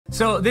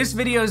So this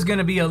video is going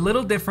to be a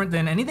little different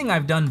than anything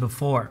I've done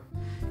before.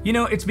 You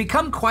know, it's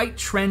become quite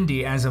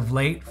trendy as of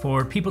late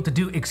for people to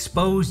do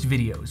exposed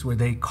videos where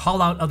they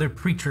call out other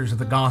preachers of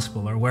the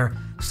gospel, or where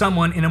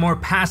someone in a more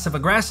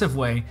passive-aggressive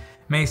way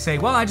may say,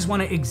 well, I just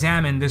want to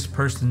examine this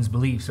person's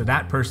beliefs or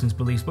that person's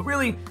beliefs, but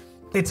really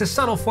it's a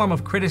subtle form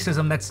of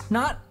criticism that's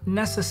not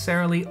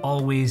necessarily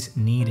always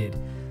needed.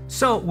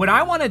 So what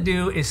I want to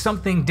do is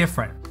something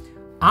different.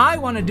 I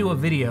want to do a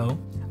video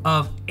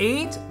of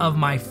 8 of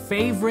my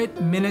favorite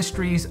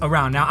ministries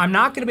around. Now, I'm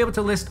not going to be able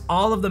to list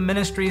all of the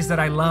ministries that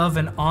I love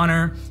and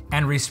honor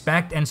and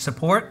respect and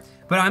support,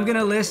 but I'm going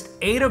to list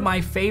 8 of my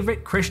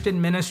favorite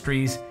Christian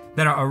ministries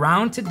that are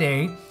around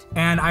today,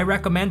 and I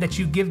recommend that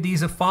you give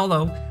these a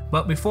follow.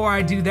 But before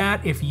I do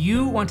that, if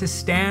you want to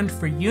stand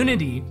for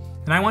unity,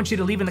 then I want you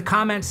to leave in the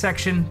comment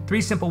section 3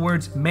 simple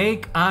words: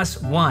 make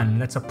us one.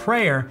 That's a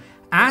prayer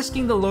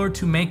asking the Lord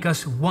to make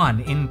us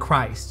one in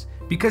Christ,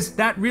 because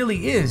that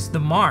really is the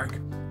mark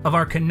of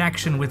our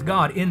connection with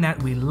God, in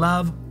that we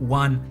love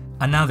one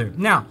another.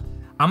 Now,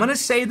 I'm going to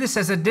say this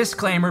as a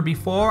disclaimer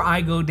before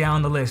I go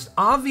down the list.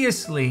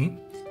 Obviously,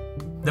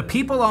 the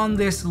people on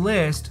this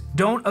list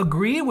don't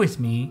agree with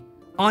me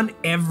on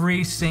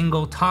every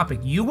single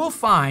topic. You will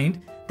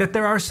find that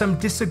there are some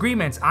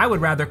disagreements. I would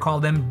rather call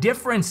them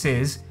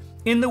differences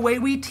in the way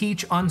we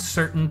teach on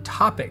certain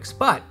topics.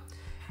 But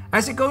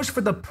as it goes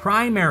for the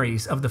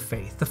primaries of the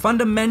faith, the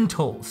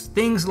fundamentals,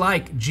 things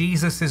like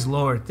Jesus is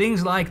Lord,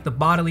 things like the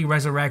bodily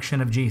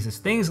resurrection of Jesus,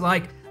 things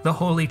like the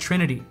Holy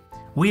Trinity,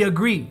 we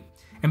agree.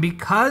 And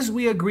because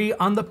we agree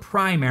on the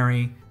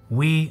primary,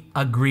 we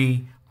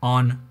agree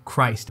on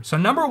Christ. So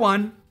number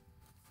 1,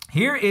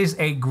 here is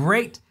a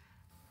great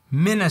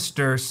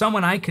minister,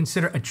 someone I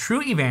consider a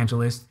true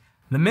evangelist.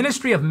 The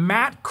ministry of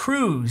Matt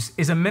Cruz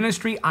is a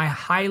ministry I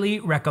highly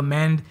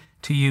recommend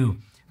to you.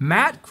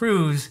 Matt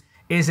Cruz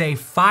is a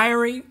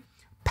fiery,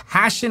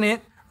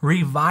 passionate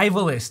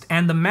revivalist,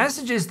 and the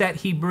messages that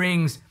he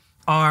brings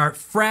are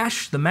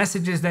fresh. The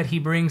messages that he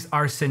brings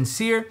are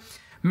sincere.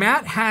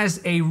 Matt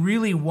has a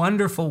really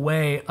wonderful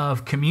way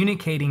of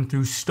communicating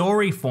through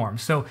story form.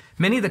 So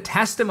many of the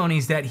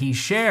testimonies that he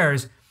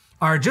shares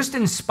are just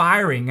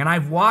inspiring, and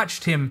I've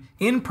watched him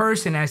in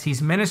person as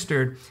he's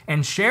ministered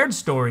and shared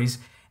stories,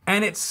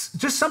 and it's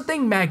just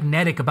something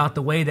magnetic about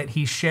the way that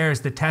he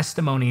shares the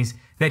testimonies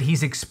that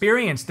he's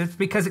experienced. It's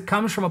because it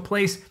comes from a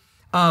place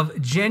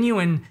of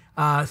genuine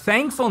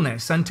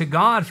thankfulness unto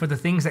God for the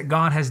things that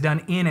God has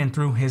done in and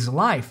through his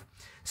life.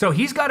 So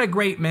he's got a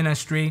great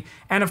ministry.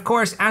 And of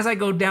course, as I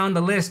go down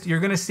the list, you're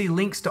going to see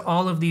links to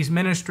all of these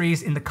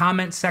ministries in the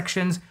comment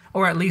sections,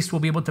 or at least we'll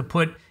be able to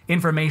put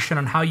information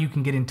on how you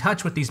can get in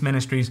touch with these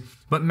ministries.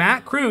 But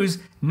Matt Cruz,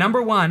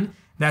 number 1,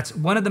 that's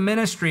one of the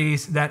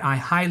ministries that I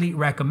highly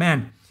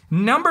recommend.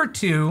 Number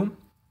 2,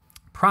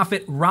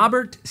 Prophet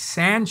Robert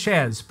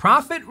Sanchez.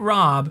 Prophet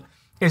Rob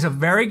is a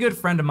very good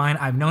friend of mine.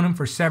 I've known him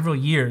for several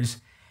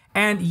years.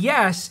 And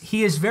yes,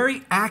 he is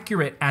very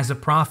accurate as a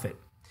prophet.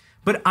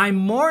 But I'm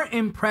more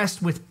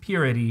impressed with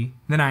purity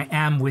than I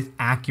am with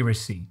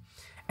accuracy.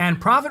 And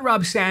Prophet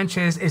Rob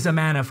Sanchez is a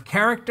man of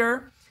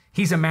character.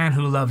 He's a man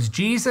who loves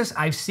Jesus.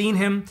 I've seen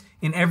him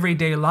in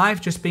everyday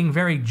life just being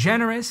very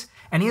generous.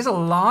 And he has a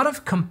lot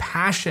of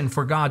compassion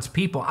for God's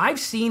people. I've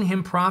seen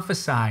him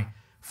prophesy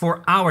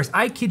for hours.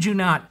 I kid you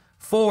not,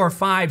 4,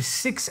 5,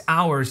 6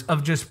 hours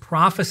of just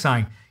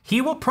prophesying. He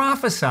will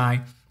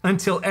prophesy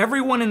until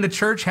everyone in the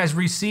church has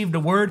received a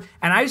word.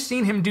 And I've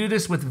seen him do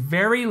this with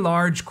very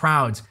large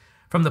crowds.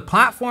 From the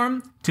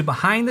platform to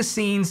behind the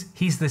scenes,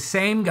 he's the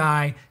same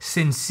guy,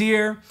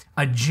 sincere,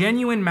 a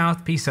genuine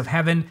mouthpiece of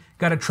heaven,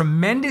 got a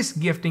tremendous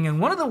gifting. And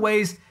one of the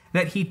ways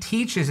that he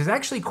teaches is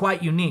actually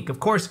quite unique. Of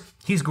course,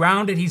 he's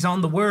grounded, he's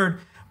on the word,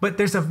 but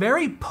there's a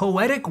very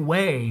poetic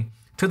way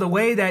to the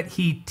way that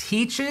he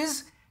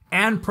teaches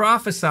and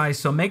prophesies.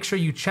 So make sure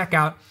you check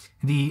out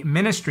the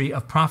ministry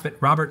of Prophet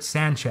Robert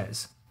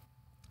Sanchez.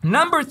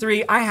 Number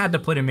 3, I had to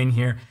put him in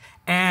here.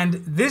 And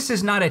this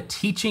is not a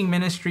teaching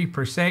ministry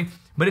per se,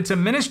 but it's a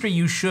ministry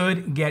you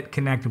should get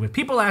connected with.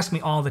 People ask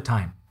me all the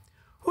time,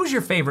 who's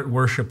your favorite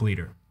worship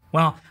leader?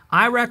 Well,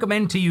 I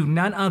recommend to you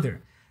none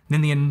other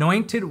than the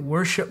anointed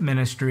worship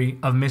ministry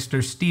of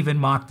Mr. Stephen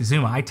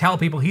Moctezuma. I tell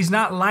people he's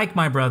not like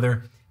my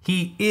brother.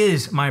 He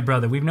is my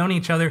brother. We've known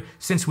each other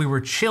since we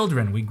were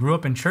children. We grew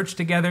up in church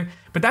together,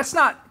 but that's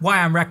not why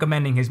I'm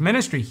recommending his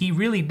ministry. He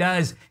really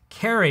does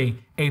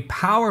carry a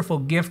powerful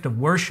gift of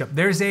worship.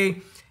 There's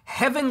a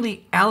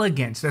heavenly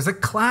elegance. There's a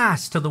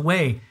class to the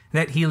way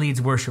that he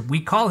leads worship. We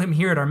call him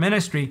here at our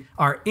ministry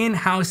our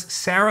in-house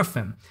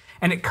seraphim,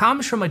 and it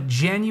comes from a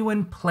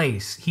genuine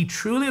place. He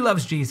truly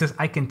loves Jesus.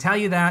 I can tell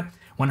you that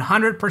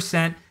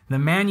 100%. The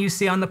man you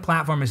see on the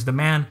platform is the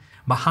man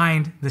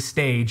behind the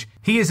stage.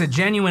 He is a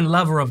genuine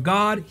lover of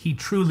God. He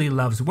truly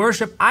loves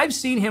worship. I've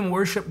seen him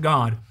worship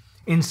God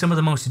in some of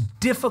the most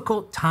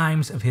difficult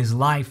times of his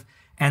life,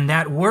 and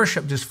that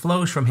worship just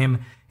flows from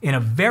him in a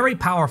very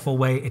powerful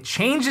way. It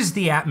changes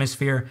the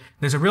atmosphere.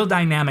 There's a real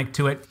dynamic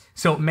to it.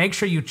 So make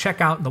sure you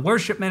check out the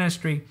worship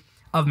ministry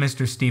of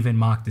Mr. Stephen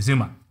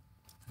Moctezuma.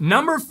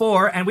 Number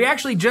 4, and we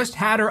actually just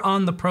had her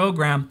on the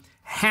program,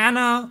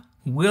 Hannah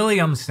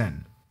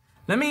Williamson.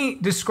 Let me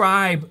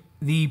describe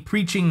the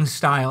preaching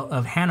style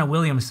of Hannah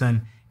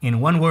Williamson in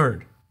one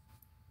word: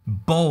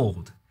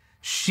 bold.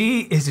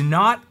 She is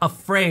not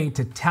afraid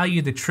to tell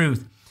you the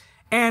truth.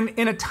 And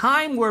in a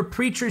time where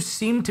preachers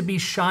seem to be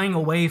shying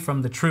away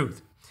from the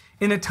truth,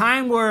 in a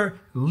time where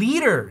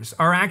leaders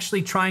are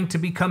actually trying to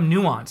become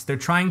nuanced, they're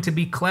trying to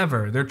be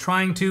clever, they're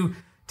trying to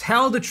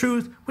tell the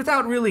truth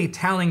without really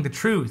telling the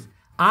truth,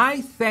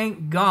 I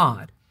thank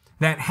God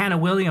that Hannah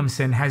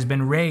Williamson has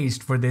been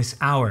raised for this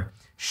hour.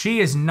 She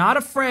is not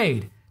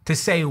afraid to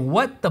say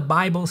what the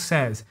Bible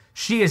says.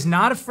 She is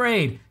not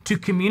afraid to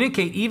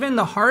communicate even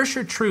the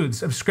harsher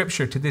truths of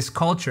Scripture to this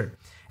culture.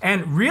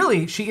 And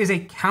really, she is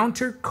a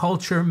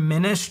counterculture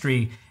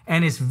ministry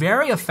and is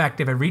very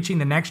effective at reaching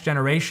the next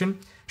generation.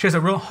 She has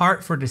a real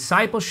heart for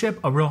discipleship,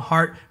 a real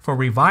heart for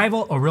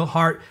revival, a real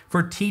heart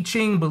for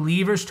teaching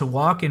believers to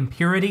walk in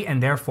purity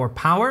and therefore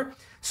power.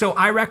 So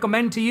I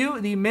recommend to you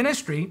the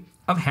ministry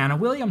of Hannah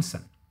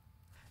Williamson.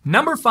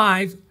 Number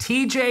 5,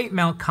 TJ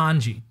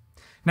Malkanji.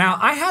 Now,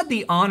 I had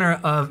the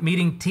honor of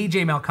meeting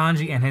TJ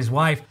Malkanji and his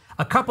wife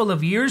a couple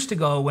of years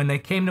ago when they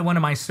came to one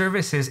of my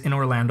services in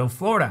Orlando,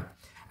 Florida.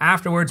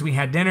 Afterwards, we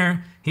had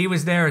dinner. He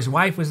was there, his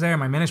wife was there,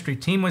 my ministry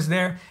team was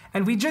there,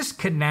 and we just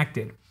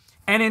connected.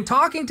 And in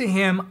talking to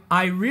him,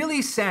 I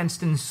really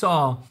sensed and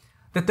saw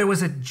that there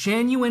was a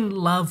genuine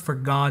love for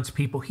God's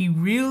people. He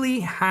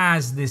really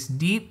has this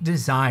deep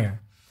desire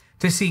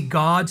to see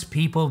God's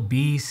people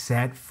be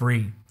set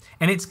free.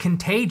 And it's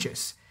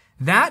contagious.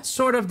 That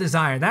sort of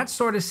desire, that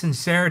sort of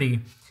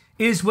sincerity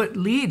is what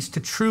leads to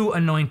true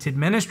anointed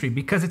ministry,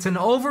 because it's an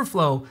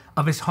overflow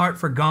of his heart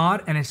for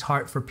God and his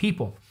heart for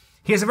people.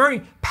 He has a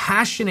very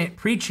passionate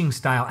preaching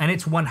style, and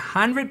it's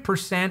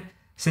 100%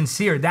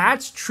 sincere.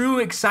 That's true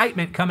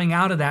excitement coming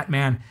out of that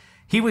man.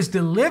 He was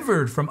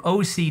delivered from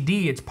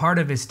OCD. It's part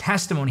of his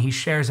testimony. He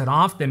shares it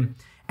often.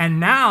 And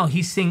now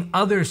he's seeing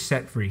others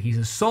set free. He's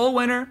a soul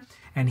winner,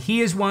 and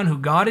he is one who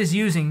God is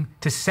using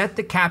to set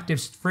the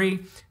captives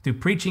free through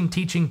preaching,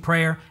 teaching,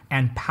 prayer,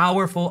 and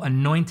powerful,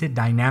 anointed,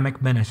 dynamic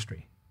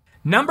ministry.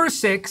 Number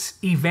 6,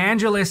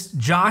 evangelist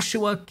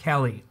Joshua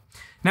Kelly.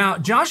 Now,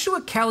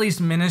 Joshua Kelly's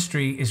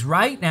ministry is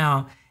right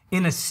now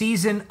in a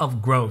season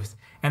of growth,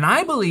 and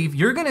I believe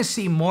you're going to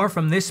see more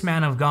from this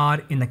man of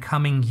God in the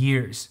coming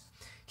years.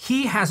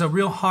 He has a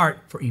real heart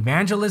for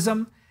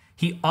evangelism.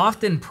 He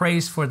often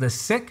prays for the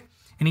sick,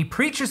 and he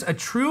preaches a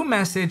true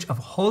message of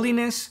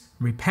holiness,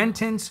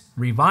 repentance,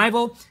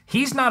 revival.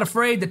 He's not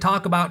afraid to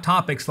talk about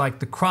topics like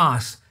the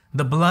cross,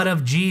 the blood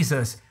of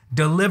Jesus,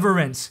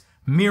 deliverance,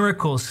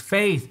 miracles,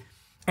 faith.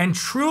 And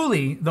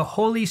truly, the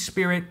Holy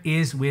Spirit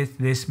is with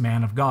this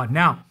man of God.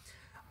 Now,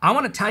 I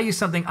want to tell you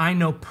something I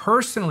know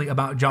personally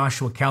about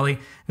Joshua Kelly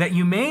that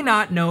you may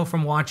not know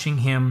from watching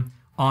him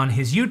on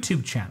his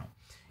YouTube channel.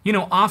 You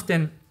know,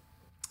 often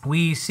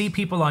we see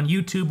people on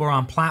YouTube or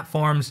on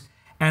platforms,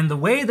 and the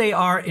way they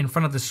are in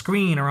front of the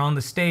screen or on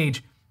the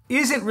stage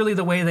isn't really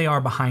the way they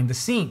are behind the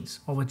scenes.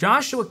 Well, with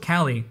Joshua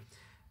Kelly,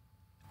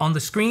 on the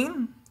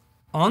screen,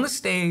 on the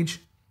stage,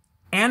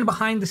 and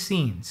behind the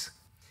scenes,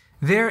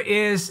 there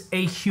is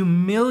a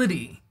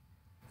humility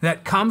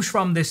that comes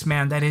from this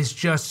man that is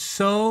just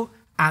so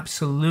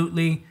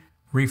absolutely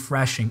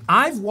refreshing.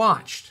 I've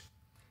watched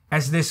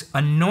as this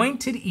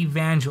anointed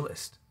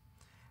evangelist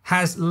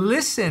has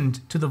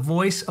listened to the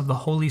voice of the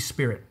Holy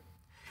Spirit.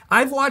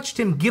 I've watched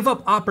him give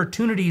up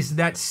opportunities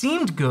that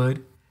seemed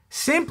good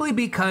simply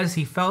because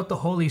he felt the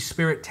Holy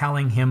Spirit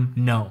telling him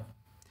no.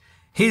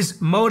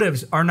 His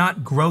motives are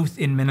not growth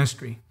in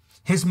ministry.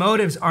 His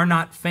motives are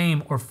not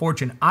fame or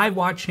fortune. I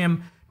watch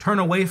him turn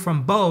away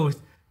from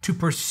both to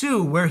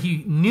pursue where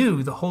he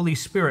knew the Holy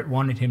Spirit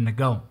wanted him to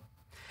go.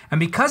 And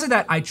because of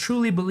that, I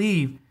truly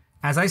believe,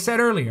 as I said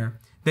earlier,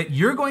 that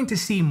you're going to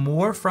see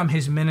more from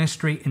his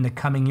ministry in the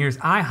coming years.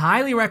 I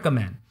highly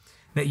recommend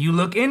that you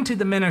look into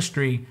the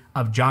ministry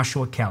of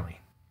Joshua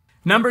Kelly.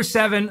 Number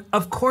 7,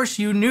 of course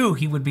you knew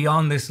he would be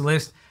on this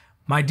list,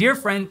 my dear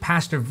friend,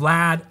 Pastor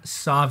Vlad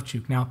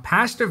Savchuk. Now,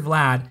 Pastor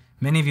Vlad,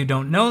 many of you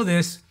don't know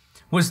this,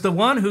 was the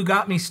one who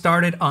got me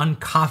started on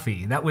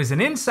coffee. That was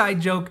an inside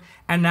joke,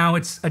 and now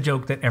it's a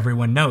joke that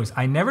everyone knows.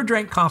 I never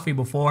drank coffee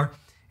before.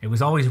 It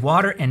was always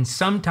water and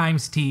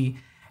sometimes tea.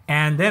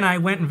 And then I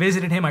went and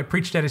visited him. I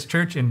preached at his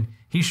church, and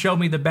he showed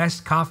me the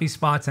best coffee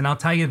spots. And I'll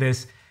tell you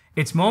this,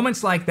 it's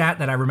moments like that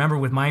that I remember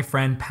with my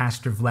friend,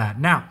 Pastor Vlad.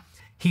 Now,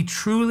 he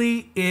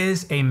truly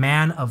is a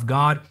man of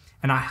God,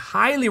 and I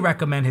highly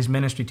recommend his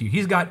ministry to you.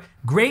 He's got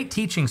great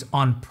teachings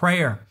on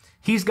prayer.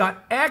 He's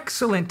got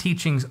excellent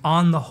teachings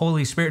on the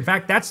Holy Spirit. In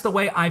fact, that's the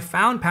way I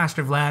found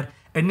Pastor Vlad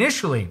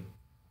initially,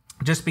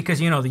 just because,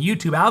 you know, the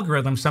YouTube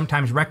algorithm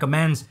sometimes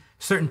recommends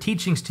certain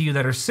teachings to you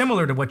that are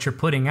similar to what you're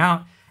putting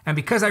out. And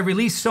because I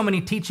released so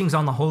many teachings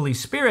on the Holy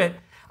Spirit,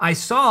 I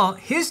saw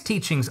his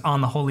teachings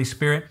on the Holy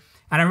Spirit.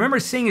 And I remember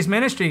seeing his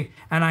ministry,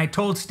 and I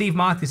told Steve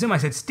Mothizum, I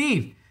said,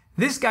 Steve,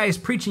 this guy is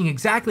preaching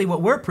exactly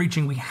what we're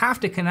preaching. We have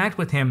to connect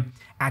with him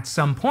at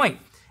some point.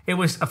 It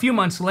was a few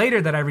months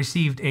later that I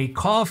received a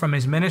call from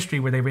his ministry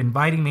where they were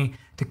inviting me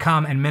to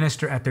come and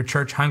minister at their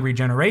church, Hungry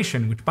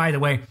Generation, which, by the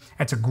way,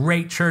 that's a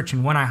great church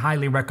and one I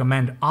highly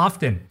recommend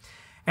often.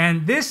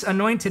 And this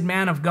anointed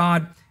man of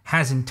God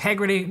has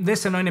integrity.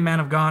 This anointed man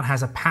of God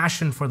has a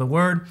passion for the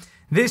word.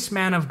 This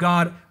man of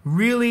God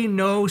really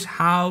knows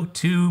how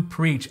to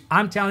preach.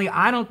 I'm telling you,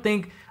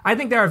 I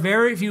think there are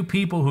very few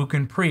people who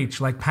can preach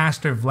like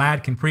Pastor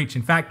Vlad can preach.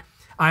 In fact,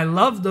 I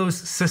love those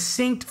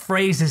succinct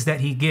phrases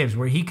that he gives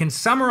where he can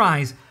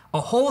summarize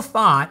a whole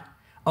thought,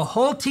 a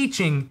whole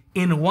teaching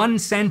in one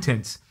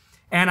sentence.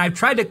 And I've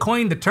tried to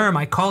coin the term.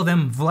 I call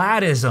them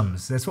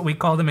Vladisms. That's what we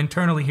call them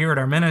internally here at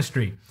our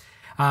ministry.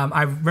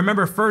 I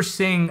remember first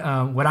seeing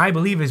what I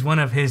believe is one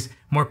of his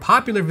more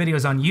popular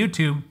videos on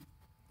YouTube,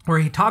 where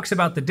he talks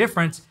about the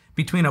difference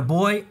between a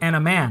boy and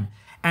a man.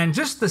 And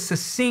just the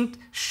succinct,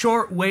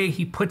 short way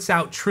he puts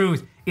out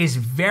truth is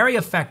very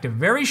effective,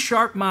 very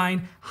sharp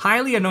mind,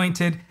 highly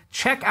anointed.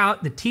 Check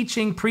out the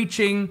teaching,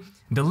 preaching,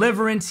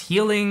 deliverance,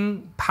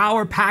 healing,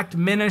 power-packed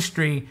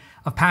ministry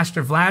of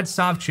Pastor Vlad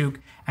Savchuk,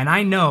 and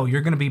I know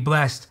you're going to be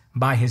blessed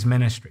by his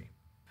ministry.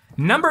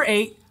 Number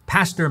 8,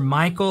 Pastor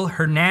Michael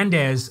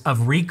Hernandez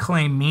of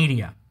Reclaim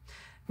Media.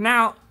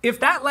 Now, if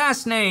that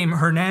last name,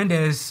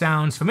 Hernandez,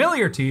 sounds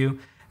familiar to you,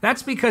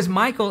 that's because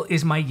Michael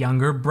is my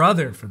younger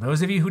brother. For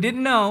those of you who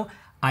didn't know,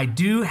 I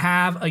do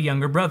have a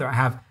younger brother. I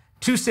have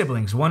 2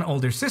 siblings, one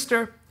older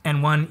sister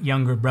and one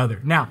younger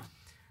brother. Now,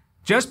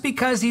 just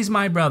because he's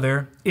my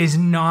brother is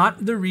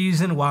not the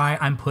reason why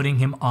I'm putting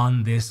him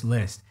on this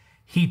list.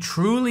 He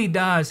truly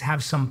does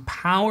have some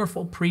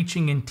powerful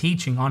preaching and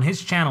teaching on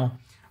his channel,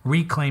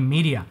 Reclaim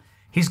Media.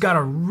 He's got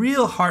a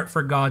real heart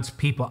for God's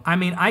people. I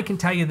mean, I can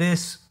tell you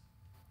this,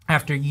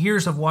 after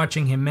years of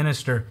watching him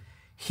minister,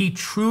 he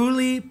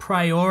truly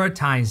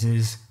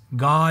prioritizes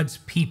God's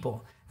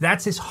people.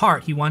 That's his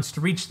heart. He wants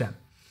to reach them.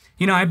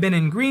 You know, I've been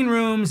in green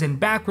rooms and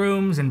back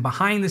rooms and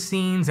behind the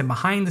scenes and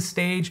behind the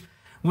stage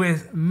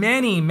with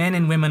many men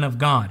and women of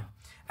God.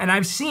 And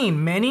I've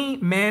seen many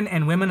men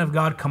and women of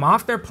God come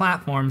off their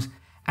platforms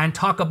and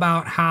talk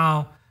about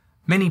how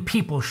many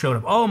people showed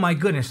up. Oh my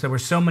goodness, there were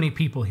so many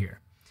people here.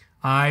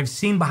 I've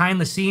seen behind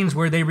the scenes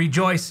where they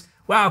rejoice,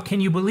 wow,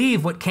 can you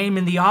believe what came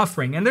in the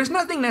offering? And there's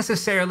nothing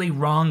necessarily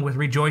wrong with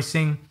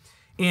rejoicing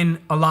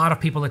in a lot of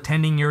people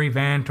attending your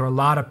event or a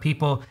lot of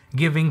people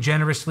giving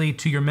generously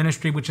to your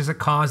ministry, which is a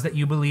cause that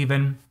you believe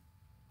in.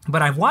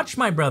 But I've watched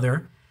my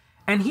brother,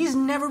 and he's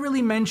never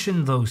really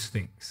mentioned those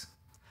things.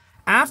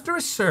 After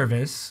a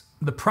service,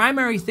 the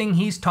primary thing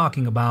he's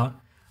talking about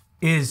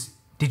is,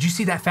 did you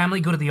see that family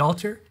go to the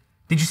altar?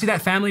 Did you see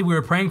that family we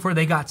were praying for?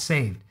 They got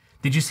saved.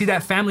 Did you see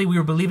that family we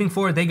were believing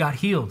for? They got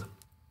healed.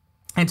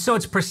 And so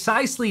it's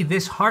precisely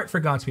this heart for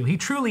God's people. He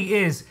truly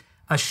is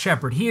a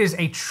shepherd. He is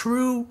a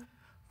true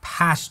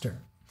pastor.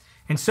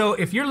 And so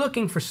if you're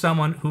looking for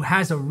someone who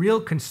has a real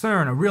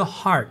concern, a real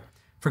heart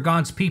for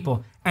God's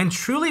people, and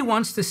truly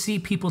wants to see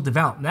people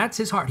develop, that's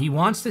his heart. He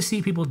wants to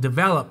see people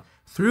develop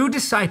through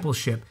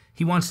discipleship.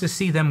 He wants to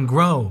see them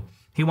grow.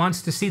 He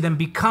wants to see them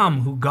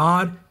become who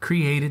God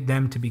created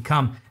them to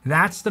become.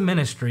 That's the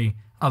ministry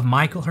of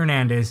Michael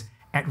Hernandez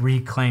at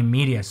Reclaim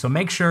Media. So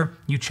make sure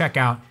you check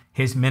out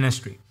his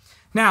ministry.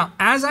 Now,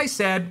 as I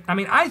said,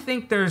 I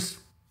think there's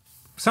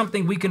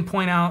something we can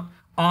point out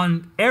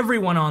on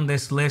everyone on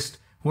this list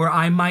where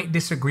I might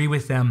disagree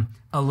with them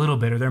a little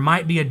bit, or there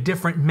might be a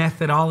different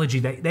methodology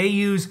that they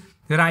use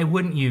that I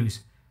wouldn't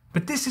use.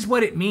 But this is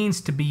what it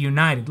means to be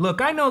united. Look,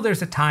 I know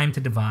there's a time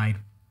to divide.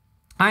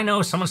 I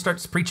know someone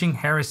starts preaching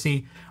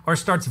heresy or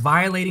starts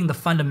violating the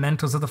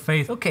fundamentals of the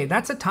faith. Okay,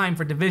 that's a time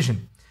for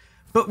division.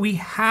 But we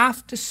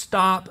have to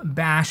stop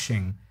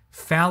bashing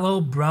fellow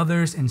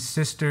brothers and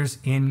sisters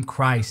in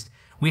Christ.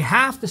 We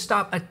have to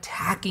stop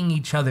attacking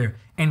each other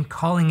and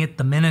calling it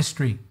the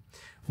ministry.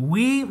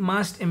 We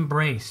must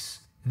embrace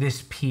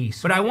this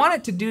peace. But I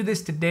wanted to do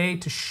this today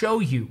to show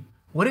you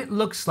what it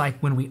looks like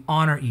when we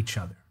honor each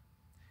other,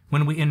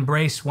 when we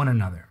embrace one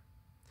another,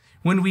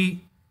 when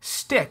we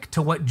stick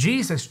to what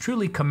Jesus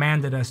truly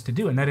commanded us to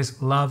do, and that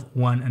is love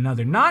one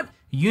another. Not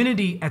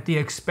unity at the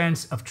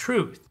expense of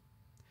truth,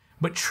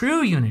 but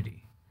true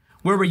unity,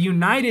 where we're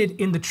united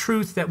in the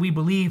truth that we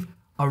believe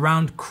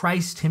around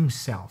Christ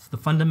himself, the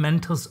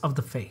fundamentals of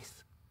the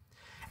faith.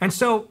 And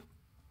so,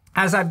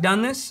 as I've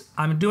done this,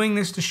 I'm doing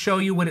this to show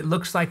you what it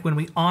looks like when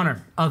we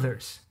honor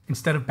others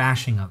instead of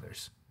bashing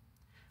others.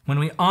 When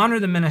we honor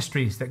the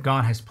ministries that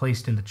God has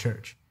placed in the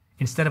church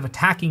instead of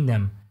attacking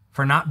them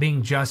for not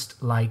being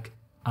just like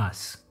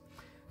us.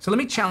 So let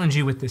me challenge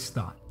you with this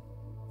thought.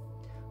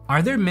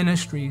 Are there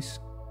ministries,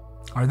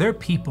 are there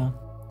people,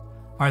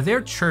 are there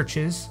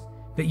churches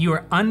that you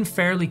are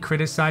unfairly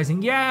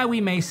criticizing? Yeah,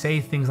 we may say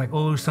things like,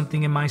 oh,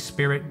 something in my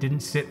spirit didn't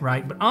sit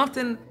right. But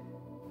often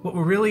what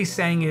we're really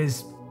saying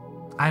is,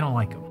 I don't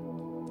like them,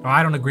 or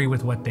I don't agree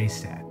with what they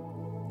said.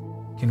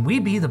 Can we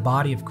be the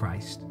body of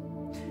Christ?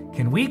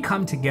 Can we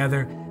come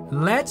together?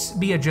 Let's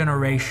be a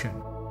generation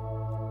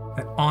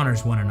that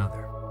honors one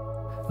another.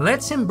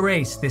 Let's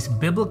embrace this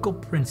biblical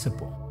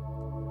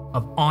principle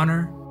of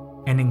honor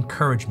and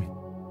encouragement.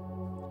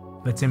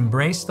 Let's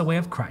embrace the way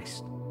of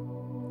Christ,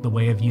 the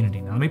way of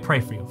unity. Now let me pray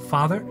for you.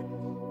 Father,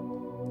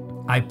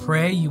 I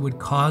pray you would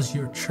cause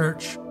your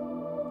church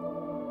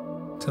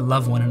to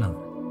love one another.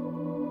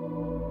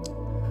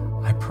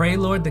 I pray,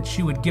 Lord, that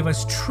you would give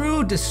us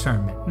true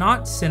discernment,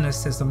 not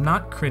cynicism,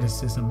 not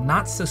criticism,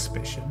 not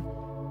suspicion,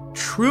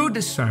 true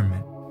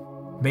discernment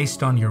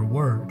based on your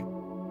word.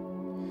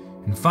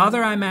 And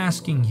Father, I'm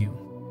asking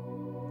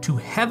you to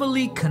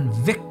heavily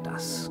convict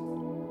us.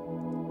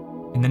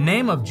 In the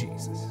name of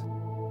Jesus,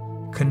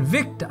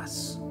 convict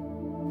us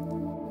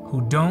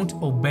who don't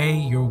obey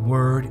your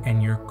word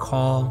and your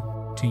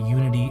call to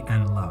unity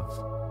and love.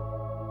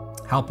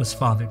 Help us,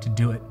 Father, to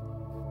do it.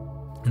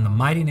 In the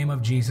mighty name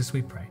of Jesus,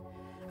 we pray.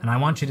 And I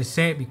want you to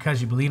say it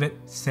because you believe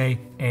it. Say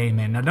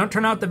amen. Now, don't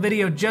turn out the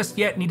video just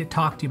yet. I need to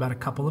talk to you about a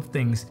couple of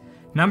things.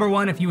 Number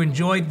one, if you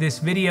enjoyed this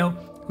video,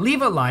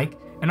 leave a like,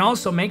 and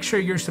also make sure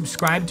you're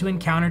subscribed to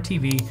Encounter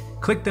TV.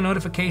 Click the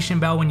notification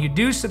bell when you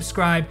do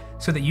subscribe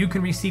so that you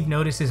can receive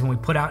notices when we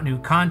put out new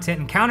content.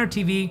 Encounter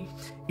TV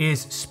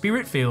is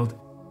spirit-filled,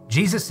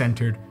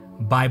 Jesus-centered,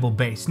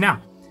 Bible-based.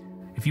 Now,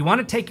 if you want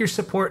to take your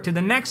support to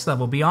the next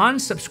level,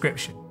 beyond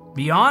subscription,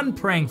 beyond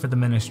praying for the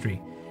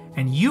ministry,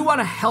 and you want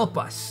to help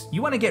us,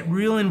 you want to get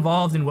real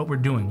involved in what we're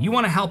doing, you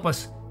want to help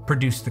us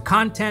produce the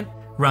content,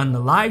 run the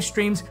live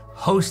streams,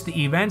 host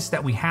the events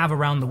that we have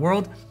around the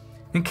world,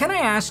 then can I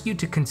ask you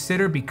to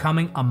consider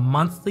becoming a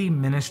monthly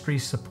ministry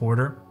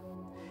supporter?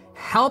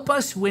 Help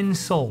us win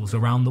souls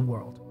around the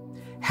world.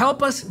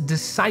 Help us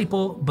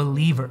disciple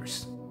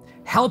believers.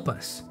 Help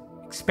us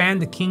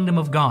expand the kingdom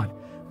of God.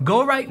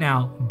 Go right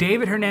now,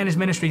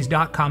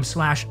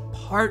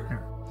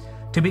 davidhernandezministries.com/partner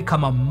to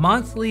become a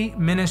monthly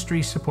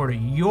ministry supporter.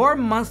 Your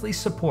monthly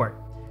support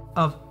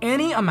of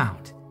any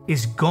amount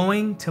is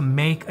going to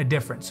make a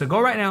difference. So go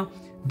right now,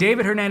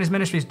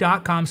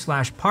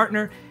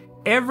 davidhernandezministries.com/partner.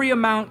 Every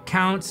amount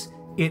counts.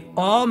 It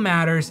all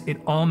matters.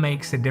 It all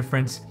makes a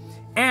difference.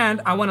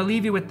 And I want to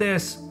leave you with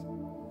this.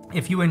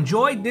 If you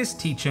enjoyed this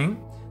teaching,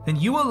 then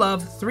you will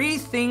love 3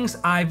 things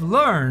I've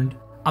learned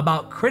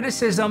about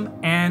criticism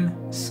and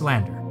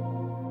slander.